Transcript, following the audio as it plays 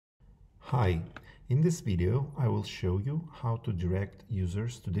Hi, in this video I will show you how to direct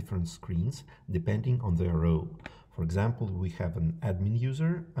users to different screens depending on their role. For example, we have an admin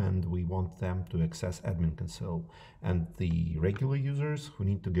user and we want them to access admin console, and the regular users who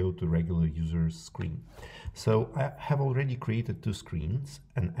need to go to regular users screen. So I have already created two screens,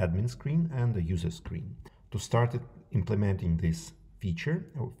 an admin screen and a user screen. To start implementing this feature,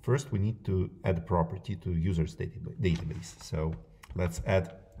 first we need to add a property to users database. So let's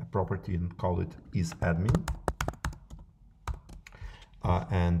add a property and call it isAdmin,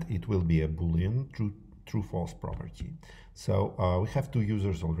 and it will be a Boolean true-false property. So we have two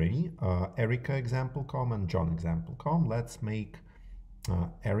users already, Erica example.com and John example.com. Let's make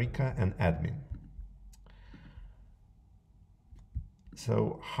Erica an admin.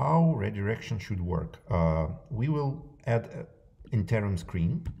 So how redirection should work? We will add an interim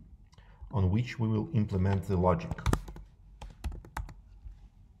screen on which we will implement the logic.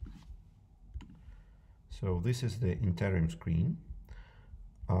 So this is the interim screen.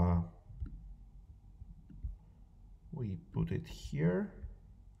 We put it here.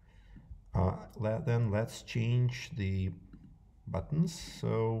 Then let's change the buttons.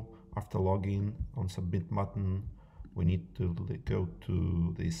 So after login on submit button, we need to go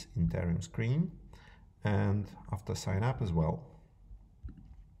to this interim screen, and after sign up as well.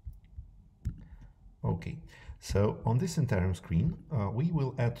 Okay, so on this interim screen, we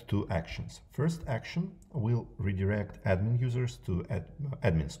will add two actions. First action will redirect admin users to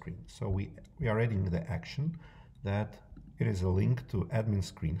admin screen. So we are adding the action that it is a link to admin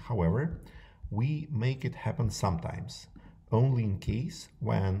screen. However, we make it happen sometimes, only in case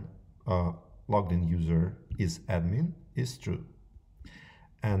when logged in user is admin is true.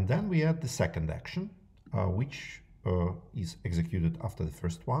 And then we add the second action, which is executed after the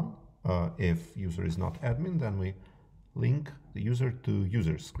first one. If user is not admin, then we link the user to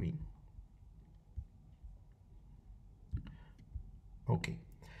user screen. Okay,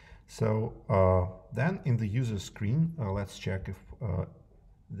 so then in the user screen, let's check if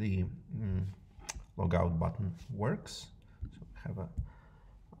the logout button works. So we have a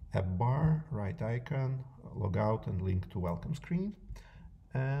app bar, right icon, logout, and link to welcome screen.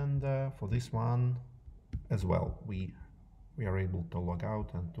 And for this one as well, we are able to log out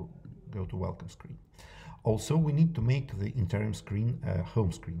and to go to welcome screen. Also, we need to make the interim screen a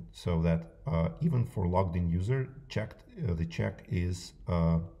home screen, so that even for logged in user, the check is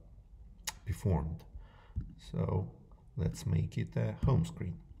performed. So let's make it a home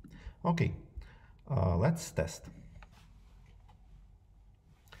screen. Okay, let's test.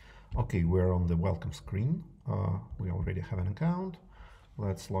 Okay, we're on the welcome screen. We already have an account.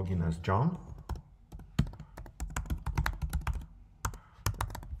 Let's log in as John.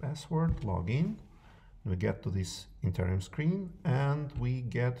 Password, login. We get to this interim screen and we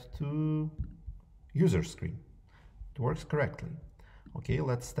get to user screen. It works correctly. Okay,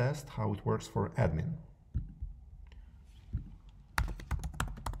 let's test how it works for admin.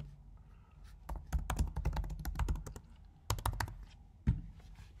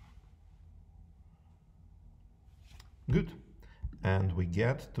 Good. And we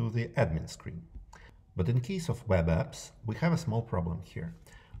get to the admin screen. But in case of web apps, we have a small problem here.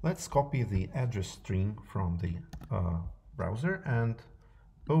 Let's copy the address string from the browser and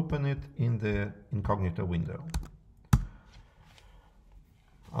open it in the incognito window.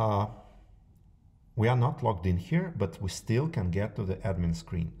 We are not logged in here, but we still can get to the admin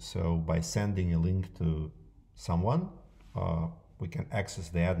screen. So by sending a link to someone, we can access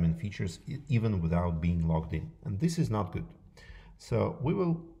the admin features even without being logged in. And this is not good. So we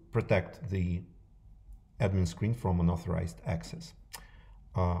will protect the admin screen from unauthorized access.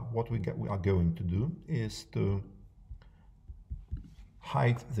 What we are going to do is to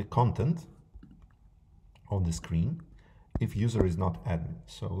hide the content on the screen if user is not admin.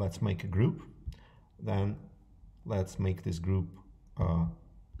 So let's make a group. Then let's make this group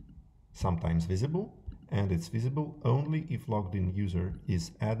sometimes visible, and it's visible only if logged in user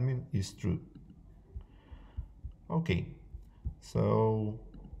is admin is true. Okay, so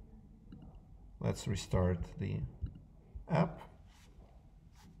let's restart the app.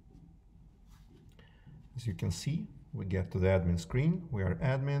 As you can see, we get to the admin screen, we are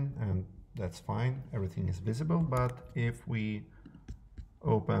admin, and that's fine, everything is visible. But if we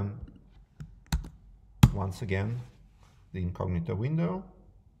open once again the incognito window,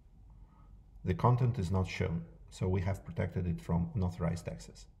 the content is not shown, so we have protected it from unauthorized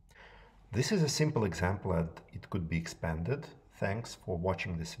access. This is a simple example and it could be expanded. Thanks for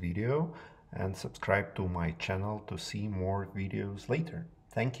watching this video, and subscribe to my channel to see more videos later.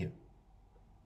 Thank you.